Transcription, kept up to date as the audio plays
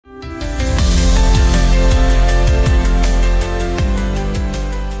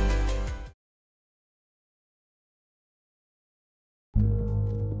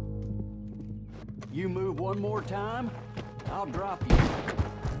One more time, I'll drop you.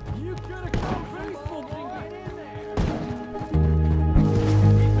 You could have come faithful, boy. Get in there.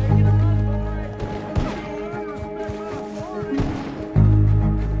 Keep making a run for it. Don't respect my authority.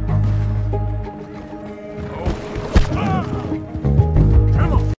 Oh. Ah!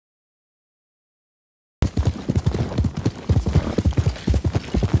 Come on.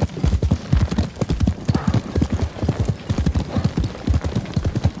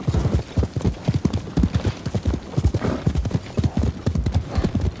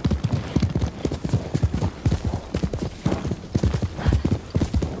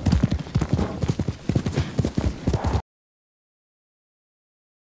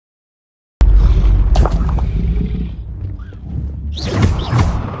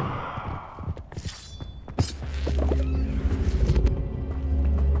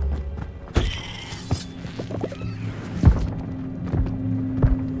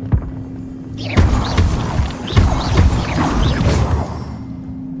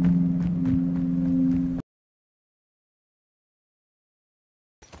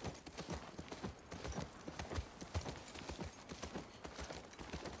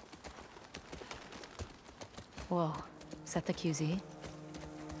 Whoa, is that the QZ?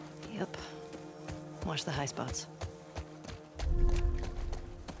 Yep. Watch the high spots.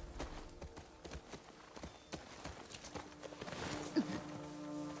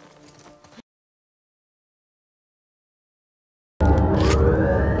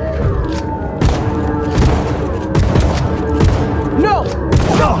 No!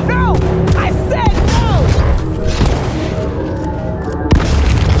 No! No! I said no!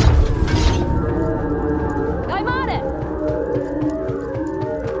 I'm on it!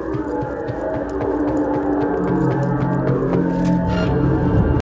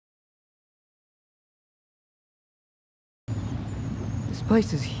 This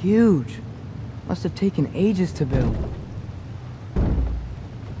place is huge. Must have taken ages to build.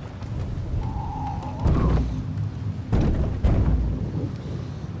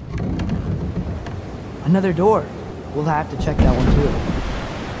 Another door. We'll have to check that one too.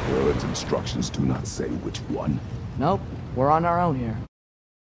 Well, its instructions do not say which one. Nope, we're on our own here.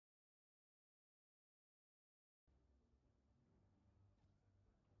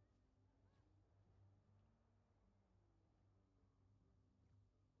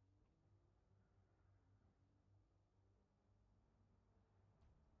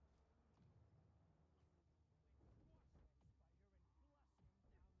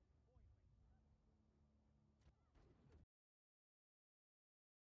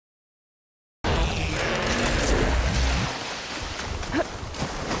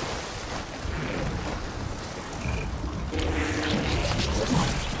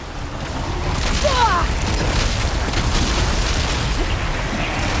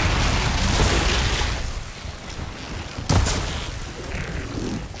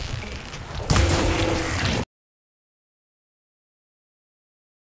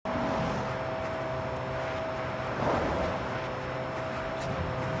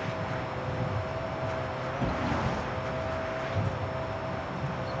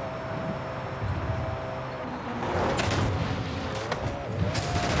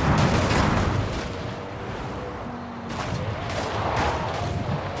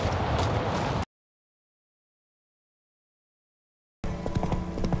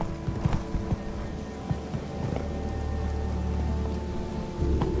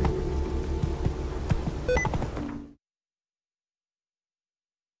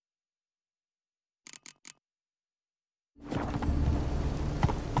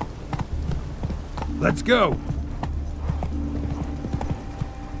 Let's go!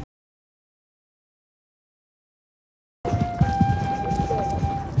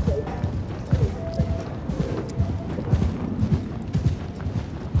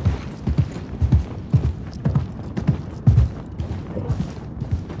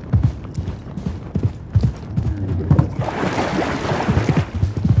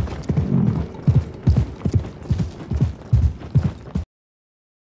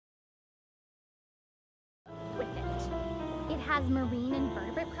 Has marine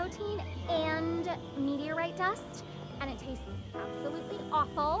invertebrate protein and meteorite dust, and it tastes absolutely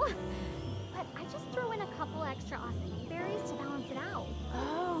awful. But I just threw in a couple extra Aussie berries to balance it out.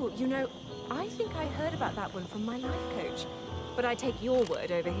 Oh, you know, I think I heard about that one from my life coach, but I take your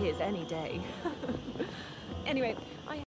word over his any day. Anyway,